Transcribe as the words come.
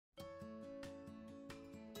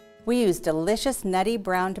We use delicious nutty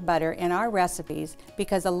browned butter in our recipes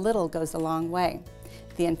because a little goes a long way.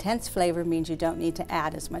 The intense flavor means you don't need to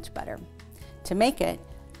add as much butter. To make it,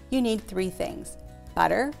 you need 3 things: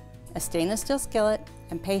 butter, a stainless steel skillet,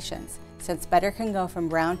 and patience, since butter can go from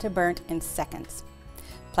brown to burnt in seconds.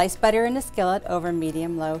 Place butter in the skillet over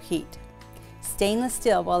medium-low heat. Stainless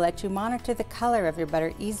steel will let you monitor the color of your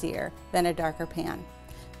butter easier than a darker pan.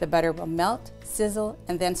 The butter will melt, sizzle,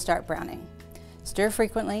 and then start browning. Stir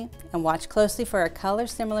frequently and watch closely for a color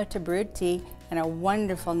similar to brewed tea and a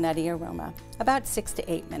wonderful nutty aroma, about 6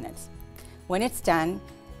 to 8 minutes. When it's done,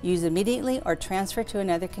 use immediately or transfer to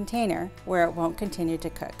another container where it won't continue to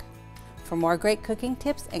cook. For more great cooking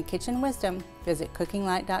tips and kitchen wisdom, visit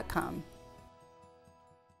cookinglight.com.